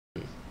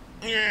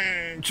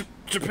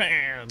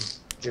Japan.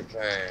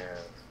 Japan.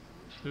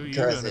 Who are you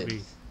gonna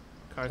be?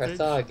 Carthage. Carthage?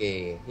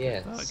 Carthage.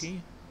 Yes. Carthage?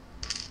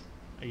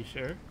 Are you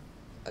sure?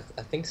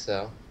 I think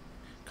so.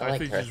 I like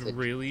Carthage is Carthage.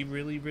 really,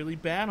 really, really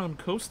bad on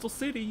coastal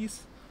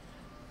cities.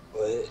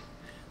 What?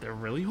 They're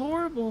really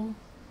horrible.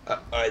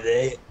 Are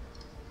they?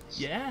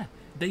 Yeah,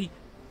 they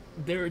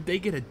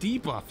get a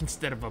debuff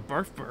instead of a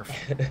buff.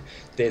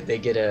 They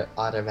get a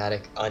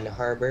automatic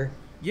unharbor,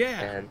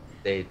 Yeah, and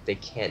they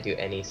can't do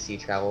any sea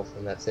travel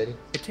from that city.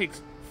 it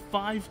takes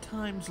 5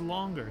 times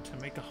longer to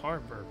make a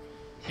harbor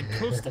in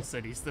coastal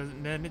cities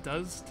than it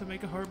does to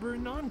make a harbor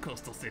in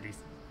non-coastal cities.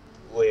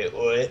 Wait,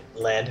 what?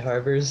 Land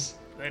harbors?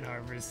 Land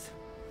harbors,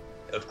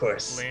 Of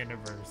course.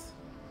 landovers,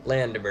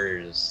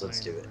 Landers. Let's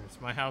do it.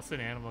 landovers. My house in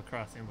Animal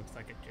Crossing looks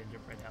like a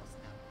gingerbread house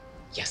now.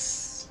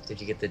 Yes. Did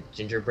you get the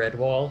gingerbread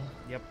wall?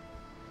 Yep,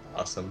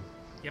 Awesome.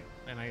 yep.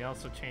 And I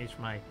also changed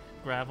my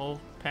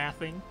gravel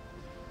pathing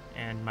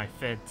and my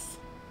fence.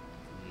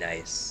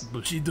 Nice.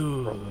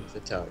 Bushido. The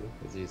tongue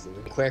is using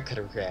it.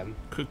 Quack-a-cram.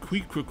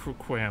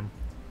 Quam.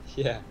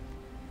 Yeah.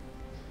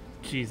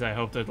 Jeez, I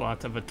hope there's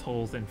lots of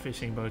atolls and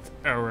fishing boats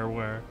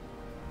everywhere.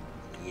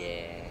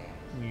 Yeah.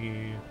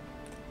 Yeah.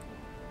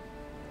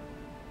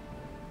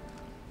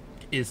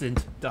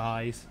 Isn't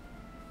dies.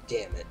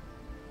 Damn it.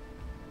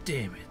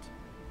 Damn it.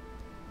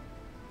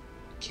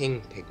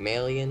 King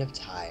Pygmalion of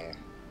Tyre.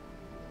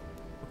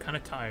 What kind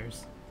of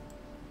tires?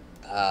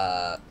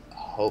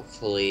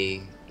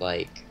 Hopefully,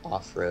 like,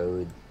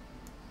 off-road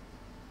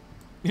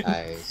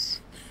tires.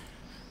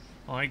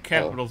 Well, my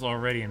capital's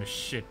already in a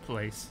shit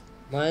place.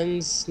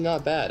 Mine's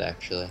not bad,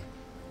 actually.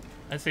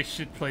 I say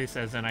shit place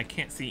as in I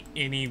can't see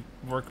any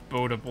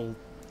work-boatable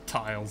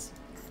tiles.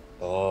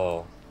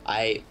 Oh,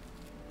 I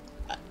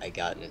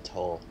got in a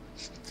toll.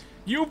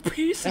 You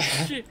piece of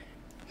shit!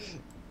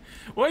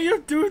 Why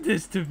you do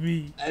this to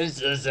me? I'm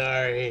so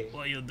sorry.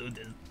 Why you do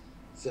this?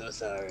 So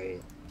sorry.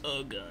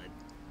 Oh god.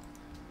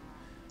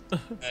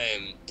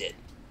 I'm dead.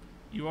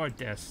 You are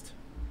dest.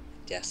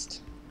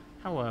 Dest.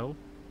 Hello.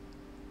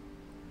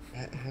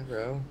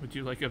 Hello. Would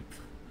you like a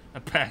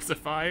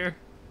pacifier?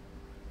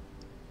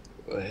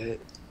 What?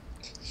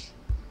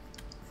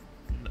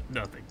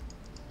 Nothing.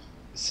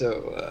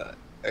 So,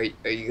 are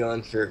you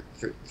going for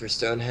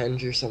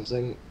Stonehenge or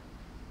something?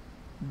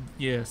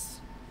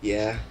 Yes.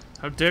 Yeah.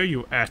 How dare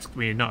you ask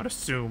me and not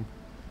assume?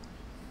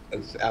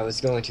 I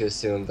was going to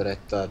assume, but I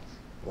thought,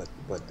 what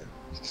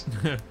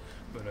the?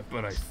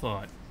 but I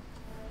thought.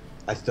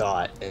 I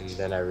thought, and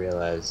then I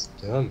realized,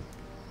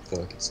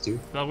 fuck, it's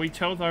stupid. So we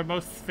chose our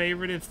most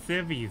favorite of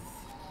cities.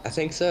 I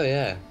think so,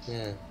 yeah.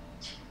 Yeah.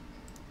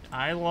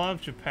 I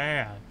love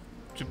Japan.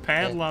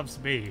 Japan Yeah. loves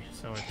me,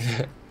 so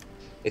it's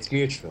It's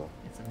mutual.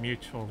 it's a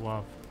mutual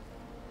love.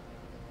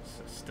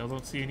 So still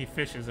don't see any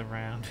fishes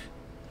around.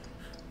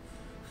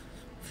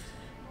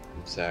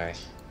 I'm sorry.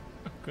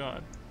 Oh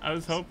god. I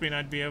was hoping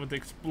I'd be able to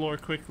explore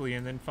quickly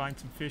and then find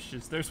some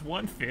fishes. There's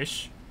one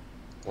fish.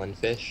 One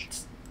fish?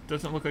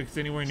 Doesn't look like it's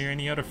anywhere near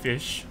any other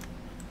fish.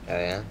 Oh,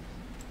 yeah?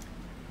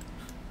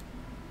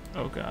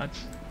 Oh god.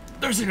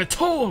 There's an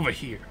atoll over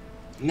here!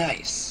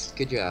 Nice.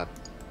 Good job.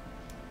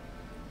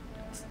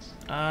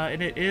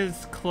 And it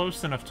is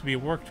close enough to be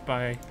worked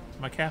by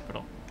my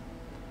capital.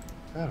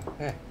 Oh,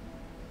 hey.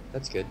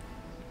 That's good.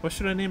 What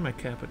should I name my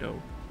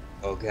capital?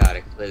 Oh god,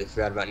 I completely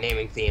forgot about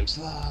naming themes.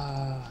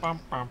 Ah. Bum,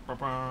 bum, bum,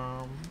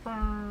 bum,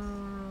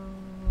 bum.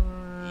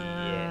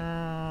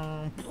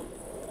 Yeah.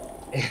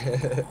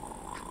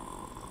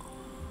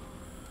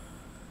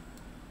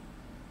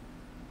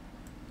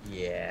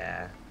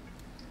 Yeah.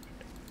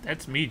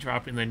 That's me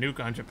dropping the nuke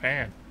on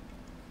Japan.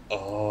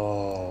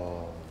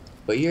 Oh.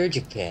 But you're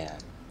Japan.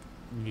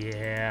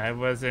 Yeah, it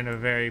wasn't a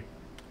very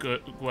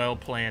good,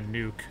 well-planned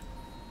nuke.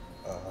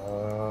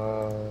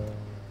 Oh.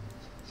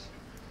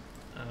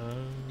 Uh,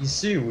 You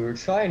see, we were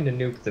trying to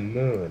nuke the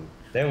moon.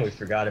 Then we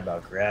forgot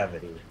about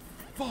gravity.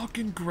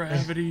 fucking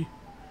gravity.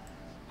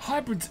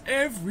 Happens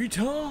every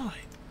time.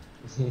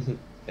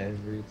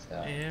 Every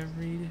time.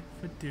 Every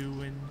for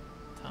doing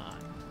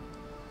time.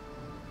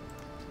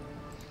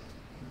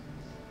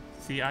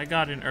 See, I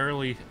got an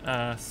early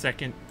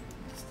second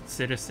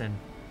citizen,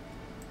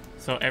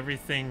 so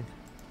everything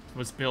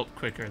was built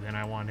quicker than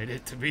I wanted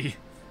it to be.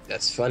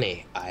 That's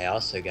funny. I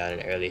also got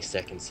an early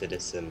second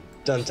citizen.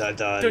 Dun dun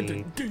dun. Dun,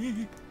 dun,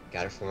 dun.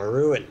 Got it from a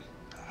ruin.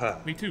 Huh.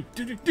 Me too.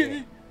 Dun,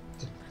 dun,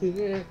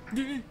 dun,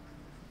 dun.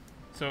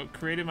 So it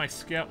created my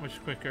scout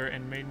much quicker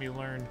and made me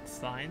learn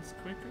science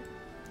quicker.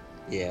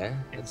 Yeah,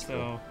 And that's so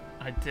cool.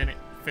 I didn't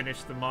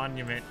finish the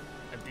monument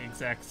at the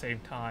exact same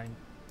time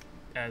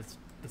as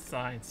the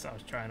science I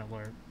was trying to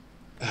learn,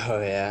 Oh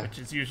yeah. which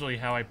is usually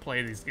how I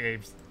play these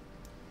games.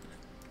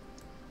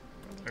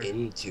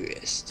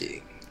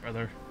 Interesting.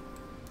 Brother.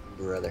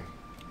 Brother.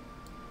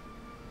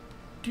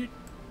 Dude,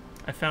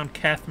 I found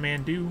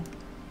Kathmandu.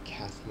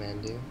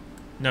 Kathmandu?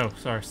 No,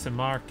 sorry,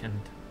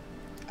 Samarkand.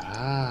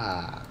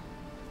 Ah.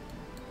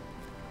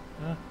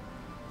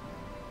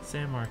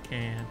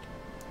 Samarkand.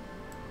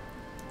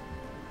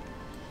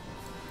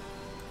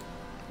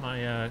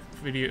 My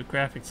video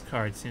graphics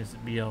card seems to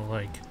be all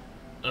like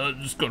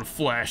I'm just gonna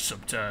flash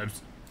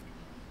sometimes.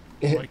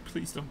 I'm like,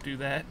 please don't do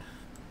that.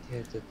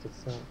 Yeah,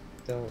 that's not.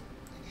 Don't.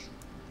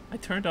 I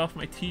turned off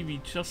my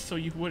TV just so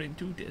you wouldn't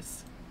do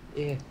this.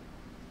 Yeah.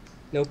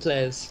 No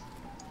plays.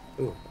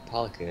 Ooh, a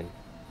polycoon.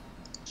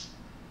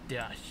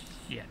 Yeah,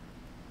 shit.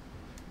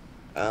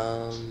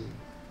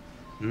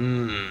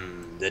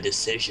 The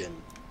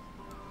decision.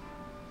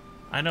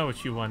 I know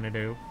what you want to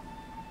do.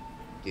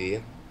 Do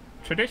you?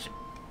 Tradition.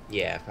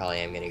 Yeah, probably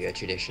am gonna go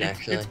tradition,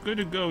 actually. It's good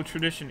to go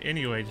tradition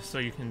anyway, just so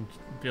you can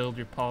build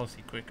your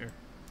policy quicker.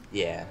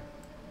 Yeah,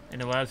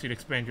 And allows you to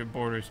expand your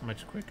borders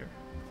much quicker.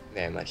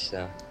 very much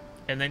so.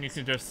 And then you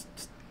can just,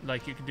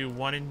 like, you can do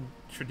one in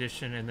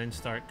tradition and then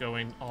start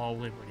going all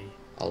liberty.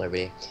 All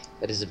liberty.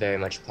 That is a very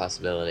much a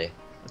possibility.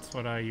 That's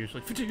what I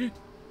usually...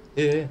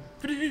 Yeah.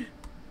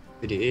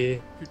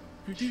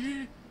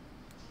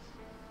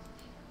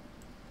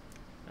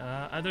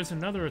 There's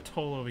another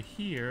atoll over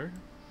here.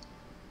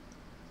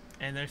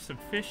 And there's some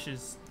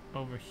fishes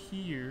over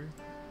here.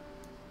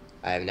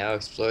 I have now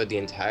explored the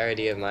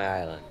entirety of my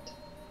island.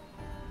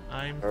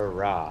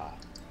 Hurrah.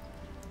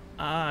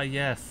 Ah,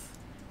 yes.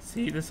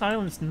 See, this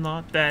island's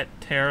not that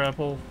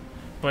terrible,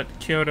 but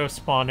Kyoto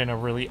spawned in a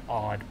really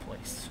odd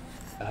place.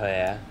 Oh,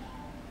 yeah?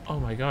 Oh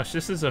my gosh,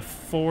 this is a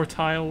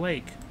 4-tile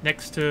lake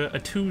next to a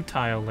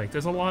 2-tile lake.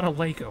 There's a lot of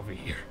lake over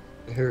here.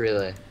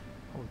 Really?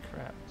 Holy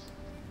crap.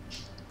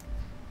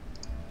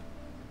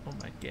 Oh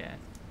my god.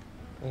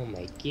 Oh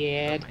my Oh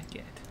god. my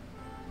god.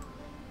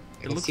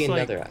 I can see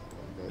another island.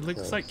 It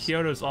looks like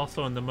Kyoto's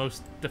also in the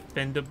most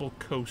defendable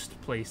coast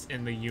place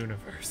in the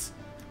universe.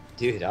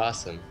 Dude,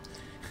 awesome.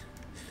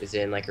 Is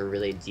it in like a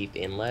really deep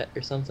inlet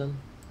or something?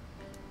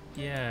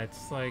 Yeah,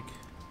 it's like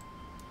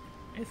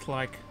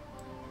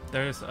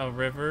there's a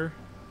river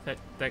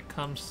that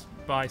comes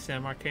by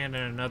Samarkand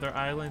and another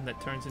island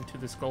that turns into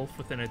this gulf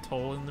with an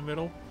atoll in the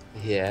middle.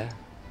 Yeah.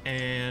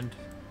 And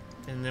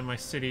then my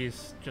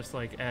city's just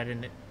like at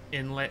an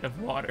inlet of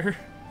water.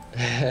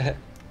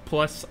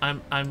 Plus,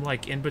 I'm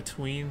like in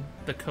between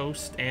the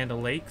coast and a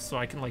lake, so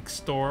I can like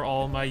store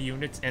all my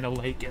units in a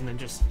lake and then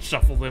just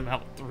shuffle them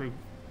out through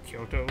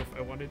Kyoto if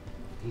I wanted.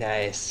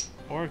 Nice.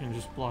 Or I can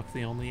just block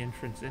the only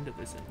entrance into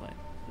this inlet.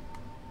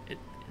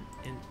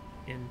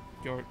 In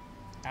your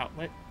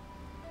outlet.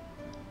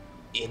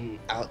 In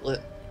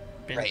outlet?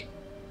 Right.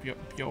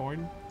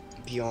 Bjorn.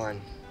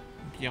 Bjorn.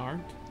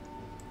 Bjarnt.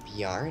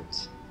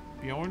 Bjarnt?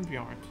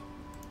 Bjorn.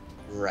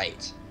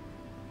 Right.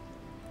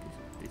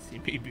 They see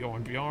me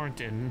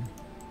Bjornten.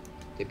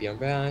 The Bjorn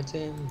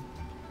Bjornten.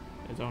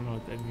 I don't know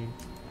what that means.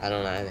 I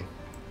don't know either.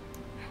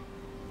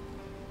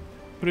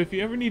 But if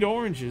you ever need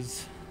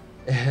oranges.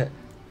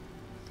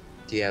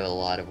 Do you have a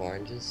lot of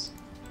oranges?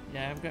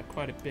 Yeah, I've got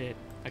quite a bit.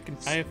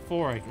 I have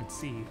 4 I can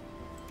see.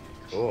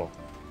 Cool.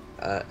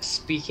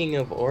 Speaking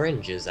of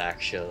oranges,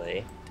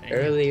 actually, Dang.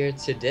 earlier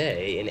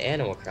today in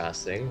Animal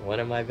Crossing, one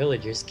of my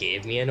villagers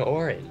gave me an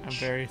orange. I'm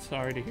very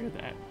sorry to hear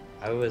that.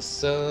 I was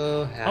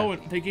so happy. Oh,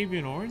 they gave you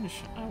an orange?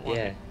 I want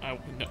Yeah.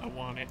 it. I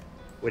want it.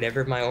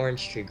 Whenever my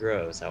orange tree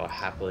grows, I will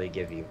happily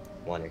give you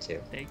 1 or 2.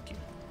 Thank you.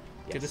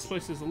 Yes. Okay, this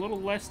place is a little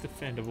less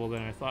defendable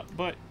than I thought,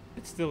 but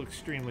it's still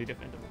extremely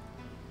defendable.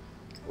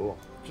 Cool.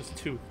 Just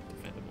too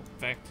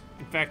defendable.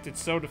 In fact,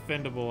 it's so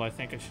defendable, I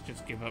think I should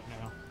just give up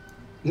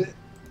now.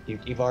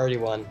 You've already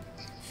won.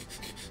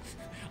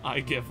 I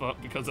give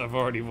up because I've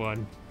already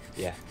won.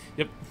 Yeah.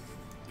 Yep.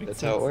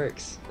 That's how it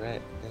works.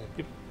 Right. Yeah.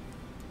 Yep.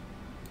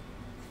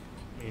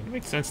 I mean, it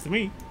makes sense to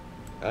me.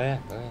 Oh yeah.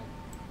 Oh yeah.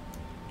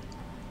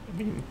 I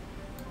mean,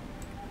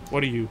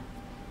 what are you,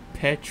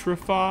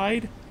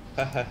 petrified?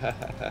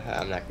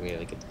 I'm not gonna be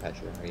able to get the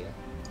petrol, are you?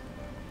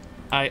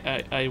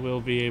 I will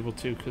be able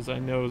to, because I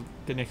know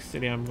the next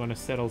city I'm going to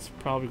settle is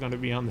probably going to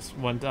be on this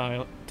one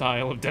tile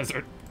of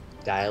desert.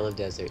 Dial of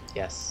desert,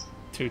 yes.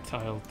 2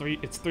 tile, 3.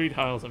 It's 3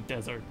 tiles of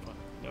desert, but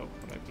no,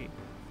 what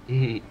I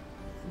mean.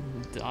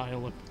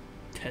 Dial of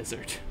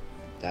desert.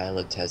 Dial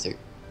of desert.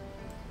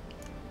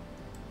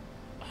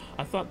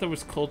 I thought there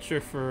was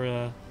culture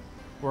for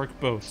work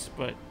boats,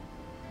 but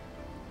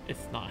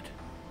it's not.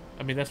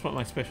 I mean, that's what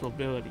my special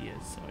ability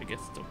is, so I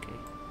guess it's okay.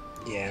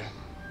 Yeah.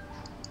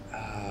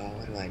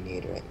 What do I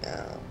need right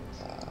now?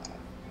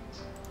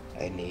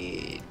 I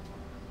need...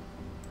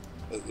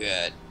 Oh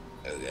god.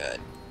 Oh god.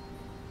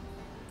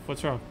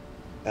 What's wrong?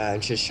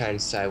 I'm just trying to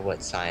decide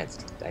what science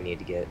I need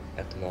to get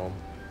at the moment.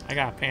 I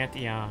got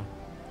Pantheon.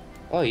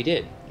 Oh, you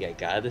did? You got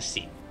God of the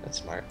Sea. That's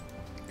smart.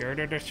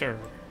 Girder the Sur.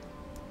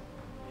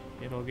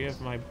 It'll give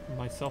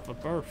myself a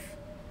birth.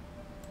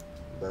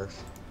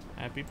 Birth.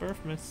 Happy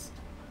birth, miss.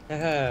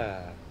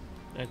 Haha.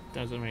 That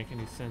doesn't make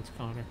any sense,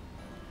 Connor.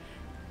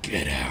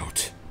 Get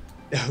out.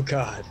 Oh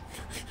god.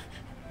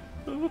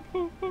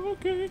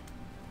 Okay.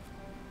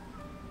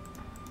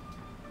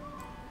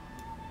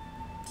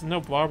 There's no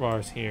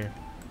barbars here.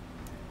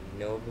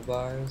 Nova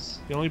bars?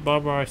 The only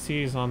barbar I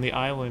see is on the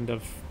island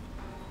of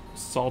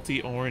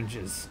salty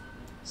oranges.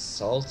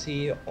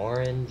 Salty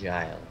Orange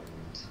Island.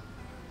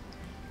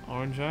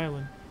 Orange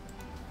Island.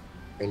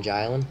 Orange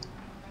Island?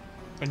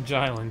 Orange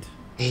Island.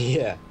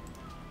 Yeah.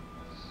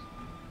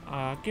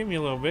 Give me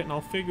a little bit and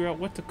I'll figure out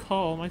what to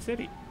call my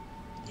city.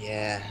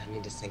 Yeah, I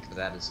need to think of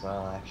that as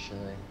well,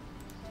 actually.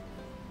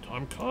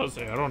 I'm Kaze.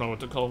 I don't know what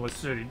to call my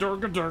city.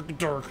 Dark, dark,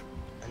 dark.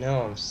 I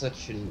know, I'm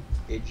such an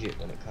idiot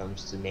when it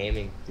comes to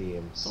naming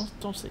themes.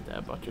 Don't say that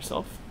about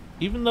yourself.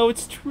 Even though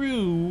it's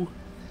true.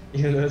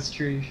 Yeah, that's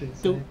true, you shouldn't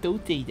say.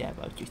 Don't say that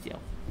about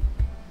yourself.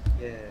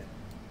 Yeah.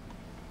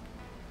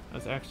 I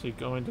was actually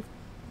going to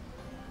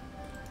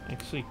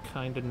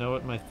kind of know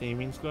what my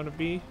theming's going to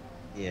be.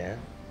 Yeah.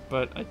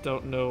 But I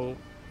don't know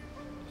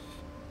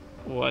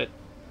what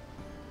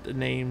the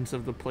names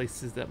of the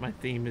places that my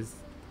theme is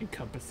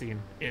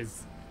encompassing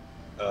is.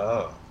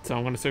 Oh. So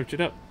I'm going to search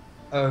it up.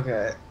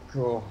 Okay,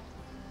 cool.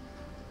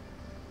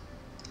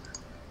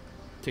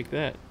 Take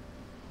that.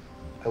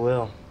 I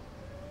will.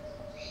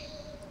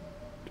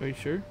 Are you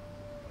sure?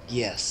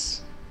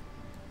 Yes.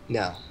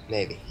 No,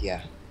 maybe,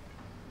 yeah.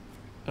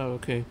 Oh,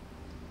 okay.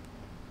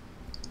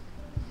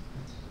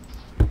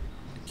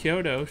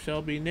 Kyoto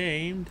shall be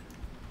named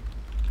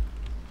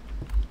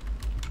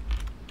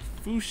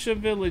Fuchsia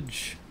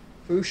Village.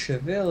 Fuchsia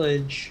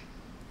Village.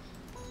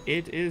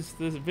 It is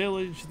the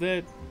village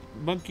that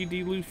Monkey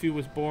D. Luffy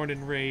was born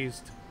and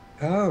raised.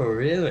 Oh,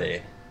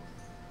 really?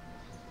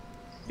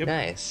 Yep.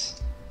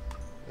 Nice.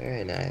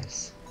 Very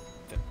nice.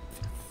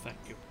 Thank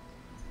you.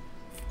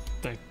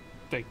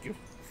 Thank you.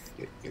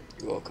 You're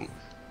welcome.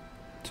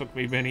 Took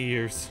me many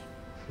years.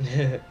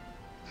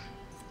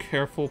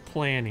 Careful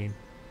planning.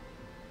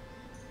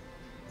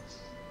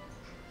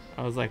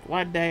 I was like,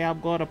 one day I'm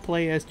gonna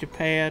play as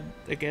Japan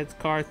against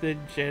Carthage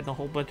and a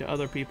whole bunch of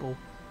other people.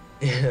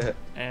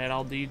 And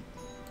I'll need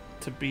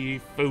to be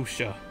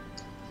Fuchsia.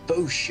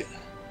 Fuchsia.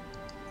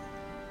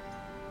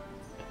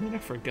 And then I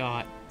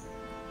forgot.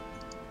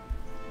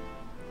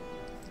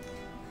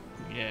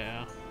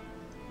 Yeah.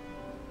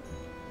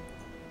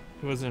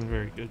 It wasn't a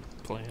very good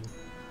plan.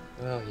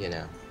 Well, you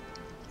know.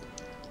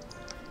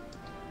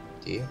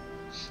 Do you?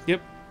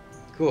 Yep.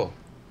 Cool.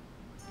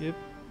 Yep.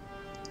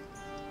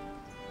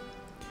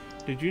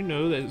 Did you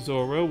know that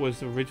Zoro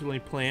was originally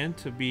planned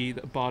to be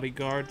the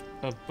bodyguard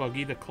of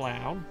Buggy the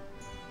Clown?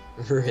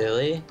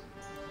 Really?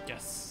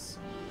 Yes.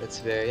 That's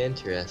very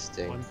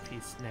interesting. One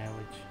Piece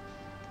knowledge.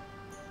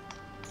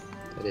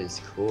 That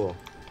is cool.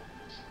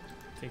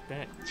 Take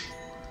that.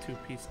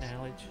 2-piece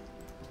knowledge.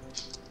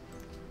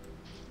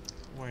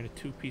 I'm wearing a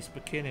 2-piece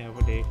bikini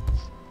over there.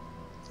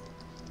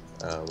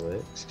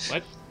 What?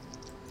 What?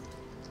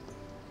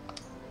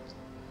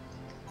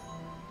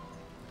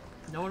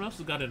 No one else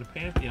has got it a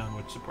Pantheon,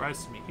 which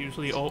surprises me.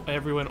 Usually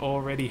everyone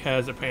already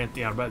has a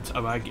Pantheon by the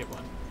time I get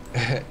one.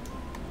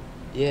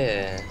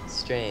 Yeah,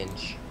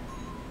 strange.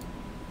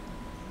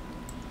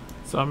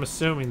 So I'm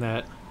assuming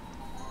that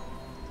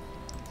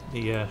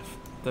the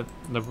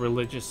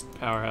religious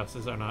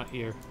powerhouses are not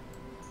here.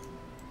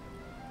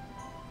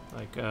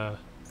 Like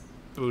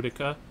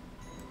Boudica.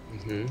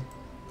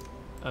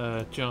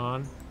 Mm-hmm.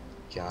 John.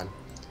 John.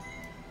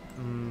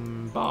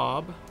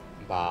 Bob.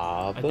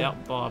 Bob. I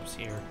doubt Bob's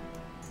here.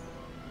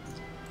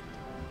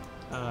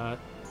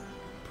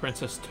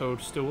 Princess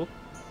Toadstool.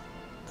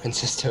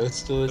 Princess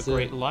Toadstool is The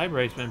Great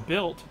Library's been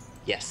built.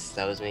 Yes,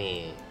 that was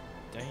me.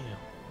 Damn.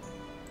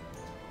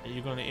 Are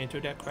you going to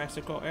enter that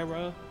classical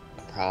era?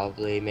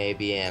 Probably,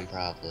 maybe, and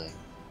probably.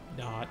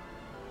 Not.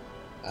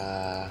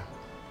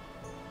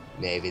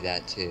 Maybe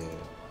that too.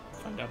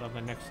 Find out on the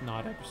next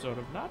Not episode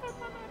of Not.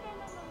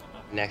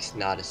 Next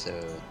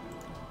not-a-sode.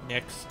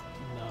 Next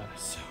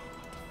Not-a-sode.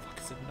 What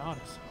the fuck is a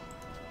Not-a-sode?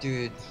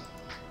 Dude.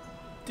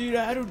 Dude,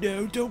 I don't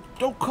know.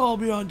 Don't call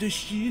me on this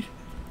shit.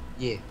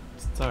 Yeah.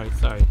 Sorry.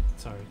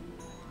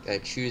 Gotta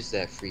choose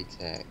that free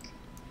tag.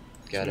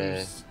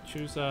 Gotta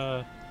choose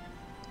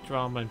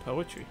drama and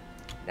poetry.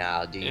 Nah,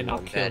 I'll do you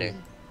one better. You.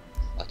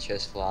 I'll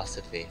choose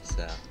philosophy.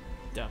 So.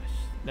 Gosh.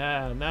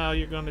 Now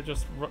you're gonna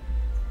just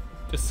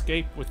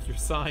escape with your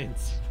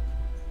science.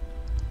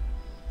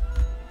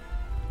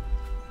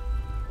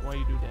 Why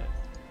you do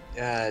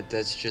that?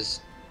 That's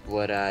just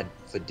what I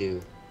would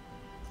do.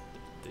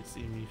 They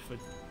see me for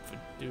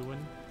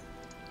doing.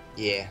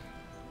 Yeah.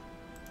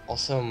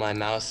 Also, my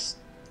mouse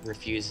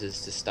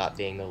refuses to stop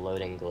being the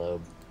loading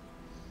globe.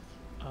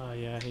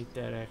 Yeah, I hate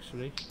that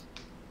actually.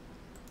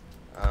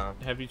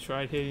 Have you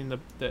tried hitting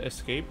the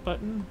escape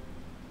button?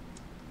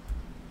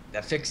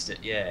 That fixed it,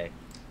 yeah.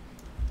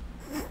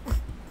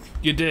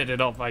 You did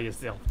it all by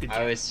yourself. I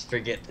always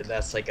forget that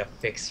that's like a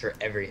fix for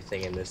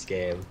everything in this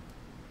game.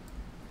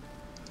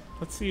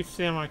 Let's see if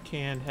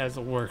Samarkand has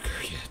a worker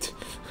yet.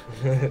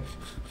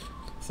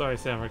 Sorry,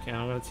 Samarkand,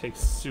 I'm gonna take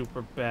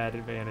super bad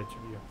advantage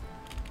of you.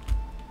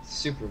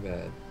 Super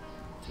bad.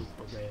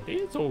 Super bad.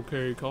 It's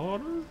okay,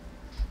 Connor.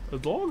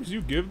 As long as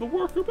you give the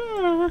worker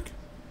back.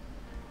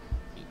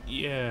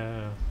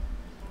 Yeah.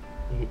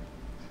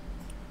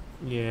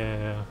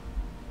 Yeah.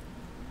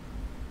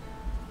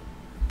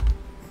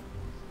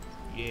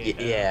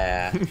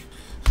 Yeah.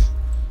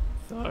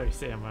 Sorry,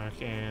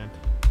 Samarkand.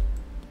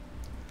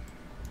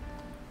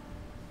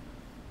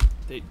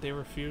 They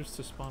refuse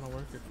to spawn a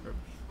worker for me.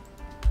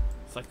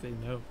 It's like they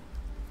know.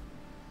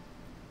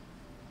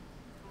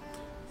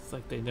 It's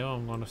like they know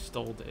I'm gonna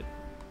stole it.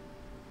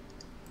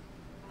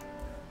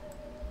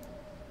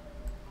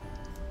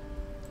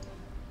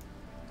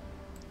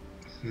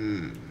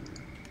 Hmm.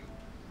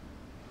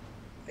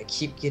 I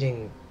keep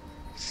getting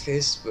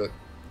Facebook,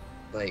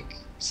 like,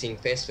 seeing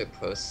Facebook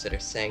posts that are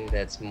saying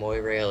that it's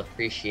Moirail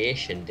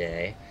Appreciation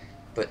Day,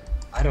 but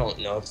I don't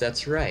know if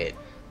that's right.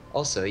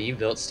 Also, you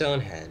built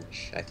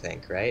Stonehenge, I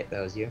think, right?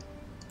 That was you?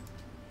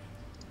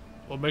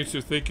 What makes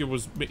you think it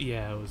was me?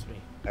 Yeah, it was me.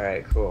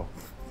 Alright, cool.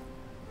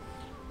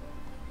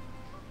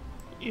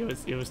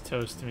 It was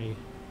toast to me.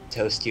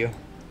 Toast you.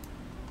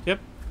 Yep.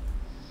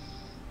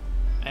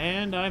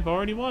 And I've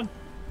already won.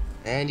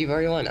 And you've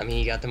already won. I mean,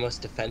 you got the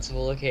most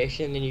defensible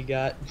location, and you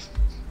got,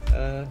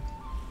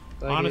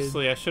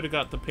 Honestly, I should have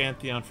got the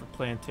Pantheon for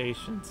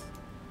plantations.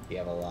 You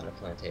have a lot of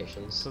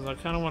plantations. Because I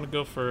kind of want to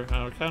go for,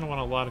 I kind of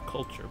want a lot of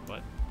culture,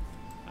 but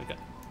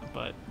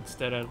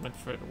instead I went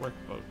for work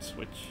boats,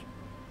 which,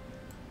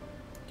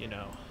 you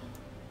know,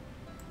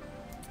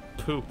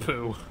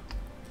 poo-poo.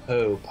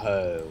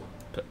 Po-po.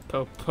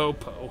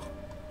 Po-po.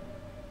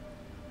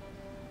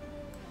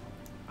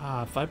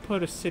 If I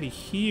put a city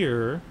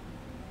here,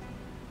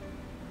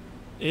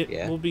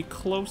 it will be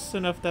close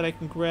enough that I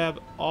can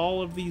grab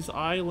all of these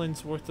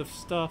islands worth of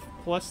stuff,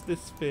 plus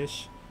this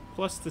fish,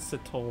 plus this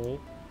atoll.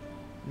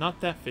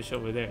 Not that fish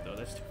over there, though.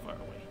 That's too far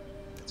away.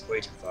 That's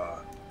way too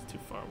far. It's too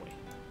far away.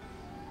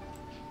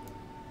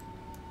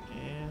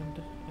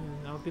 And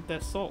I'll get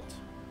that salt.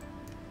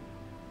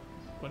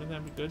 Wouldn't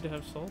that be good to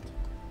have salt?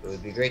 It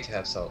would be great to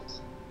have salt.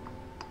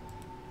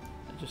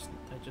 I just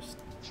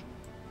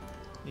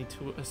need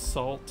to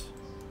assault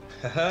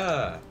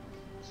Haha.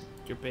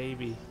 your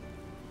baby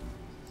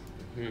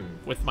Hmm.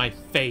 with my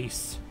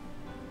face.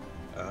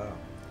 Oh.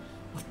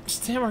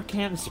 Stammer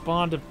can't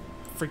spawn a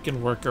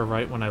freaking worker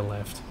right when I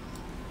left.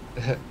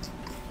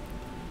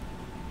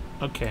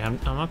 Okay, I'm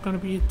not gonna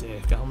be a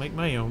dick. I'll make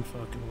my own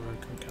fucking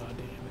work. God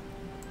damn it.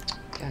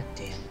 God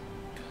damn it.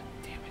 God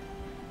damn it.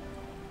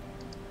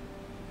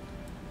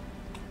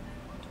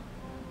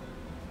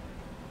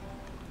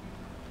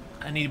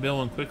 I need to build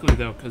one quickly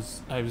though,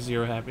 because I have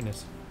 0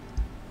 happiness.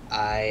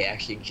 I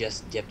actually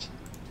just dipped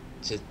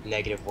to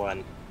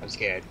 -1. I'm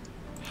scared.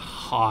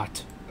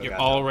 Hot. Oh, You're God,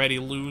 already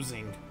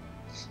losing.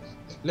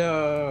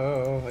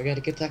 No, I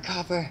gotta get that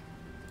copper.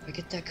 If I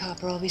get that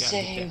copper, I'll be Gotta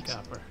saved. get that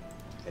copper.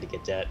 Gotta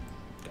get that.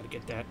 Gotta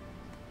get that.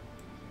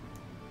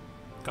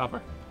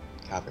 Copper.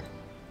 Copper.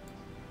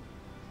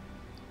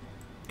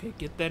 Okay,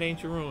 get that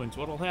ancient ruins.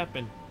 What'll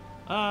happen?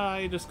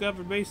 I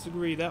discovered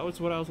basically that was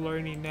what I was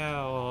learning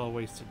now. Oh,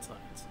 wasted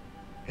science.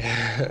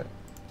 Damn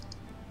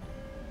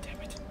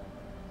it.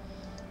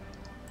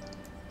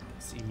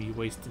 See me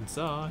wasting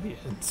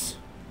science.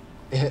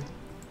 They're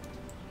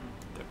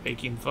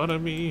making fun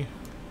of me.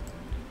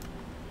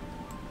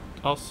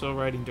 Also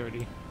writing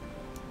dirty.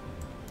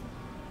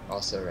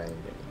 Also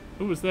random.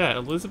 Who was that?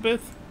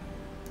 Elizabeth?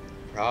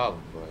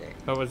 Probably.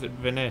 Or was it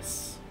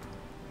Venice?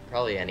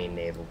 Probably any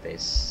naval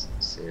base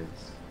civ.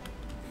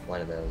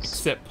 One of those.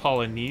 Except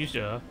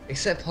Polynesia.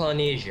 Except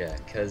Polynesia,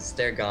 because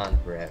they're gone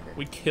forever.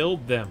 We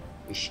killed them.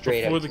 We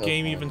straight before up the killed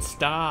game Polynesia. even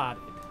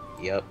started.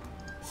 Yep.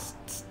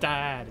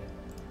 Started.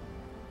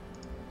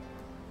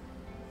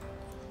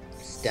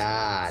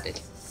 Started.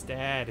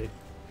 Started.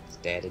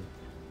 Started.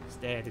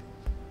 Started.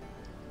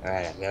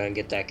 Alright, I'm gonna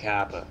get that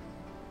copper.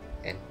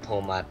 And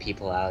pull my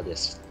people out of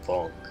this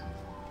funk.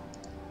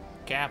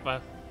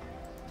 Kappa.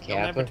 You'll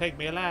never Kappa? take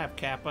me alive,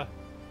 Kappa.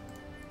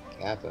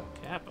 Kappa.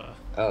 Kappa.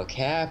 Oh,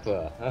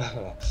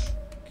 Kappa.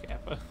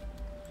 Kappa.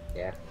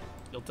 Yeah.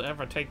 You'll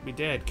never take me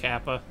dead,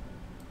 Kappa.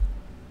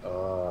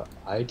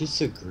 I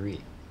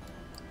disagree.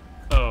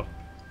 Oh.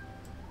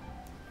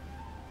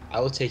 I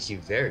will take you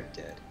very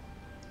dead.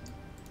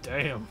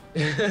 Damn.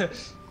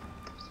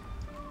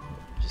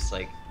 Just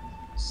like,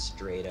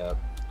 straight up.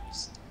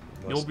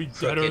 You'll be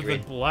better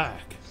than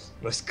black.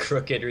 Most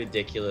crooked,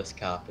 ridiculous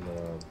cop in the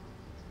world.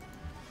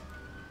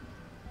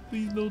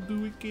 Please don't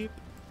do it, Kip.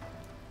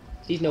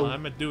 Please no. Oh,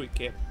 I'm gonna do it,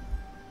 Kip.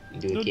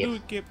 Do it, Don't Kip. do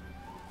it, Kip.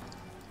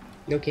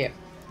 No Kip.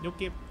 No,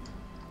 Kip.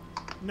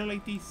 Not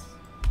like this.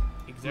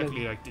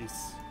 Exactly like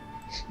this.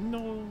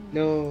 No.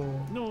 No.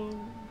 No.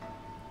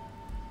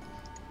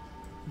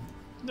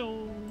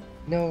 No.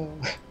 No.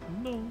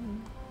 No.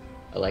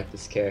 I like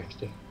this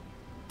character.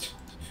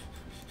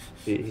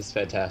 He's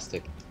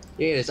fantastic.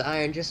 Yeah, there's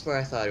iron just where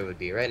I thought it would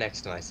be, right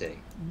next to my city.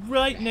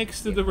 Right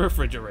next to the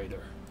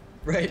refrigerator.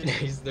 Right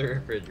next to the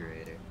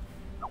refrigerator.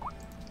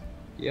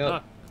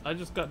 Yep. I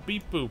just got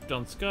beep booped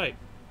on Skype.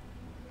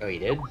 Oh, you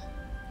did?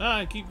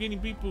 I keep getting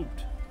beep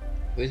booped.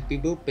 Who's be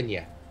booping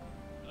ya?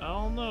 I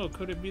don't know.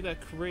 Could it be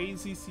that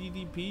crazy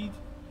CDP?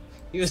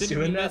 He was Sending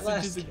doing me that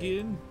messages last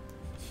again?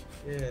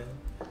 Yeah.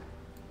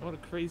 What a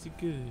crazy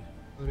good.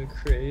 What a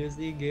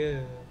crazy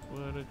girl.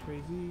 What a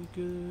crazy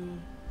good.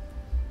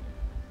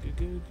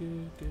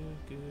 Good.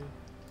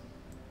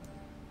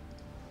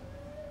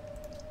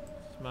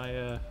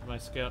 My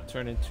scout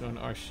turned into an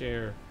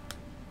archer.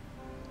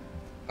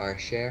 Our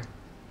share?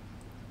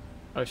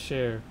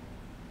 Archer.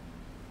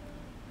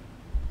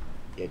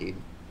 Yeah, dude.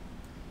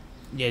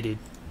 Yeah, dude.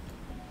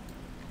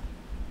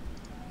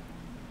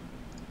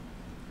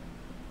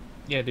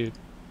 Yeah, dude.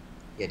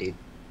 Yeah, dude.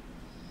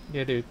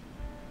 Yeah, dude.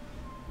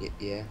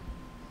 Yeah.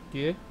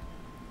 Yeah.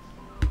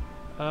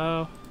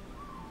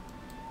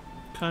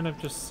 Kind of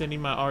just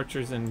sending my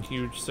archers in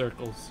huge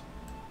circles.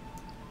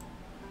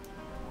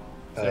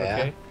 Is Oh that yeah?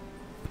 okay?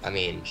 I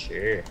mean,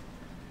 sure.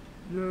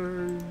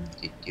 Yay.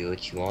 Do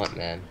what you want,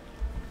 man.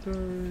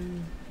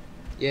 Yay.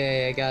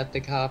 Yay, I got the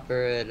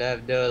copper and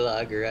I'm no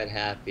longer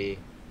unhappy.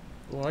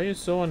 Why are you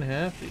so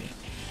unhappy?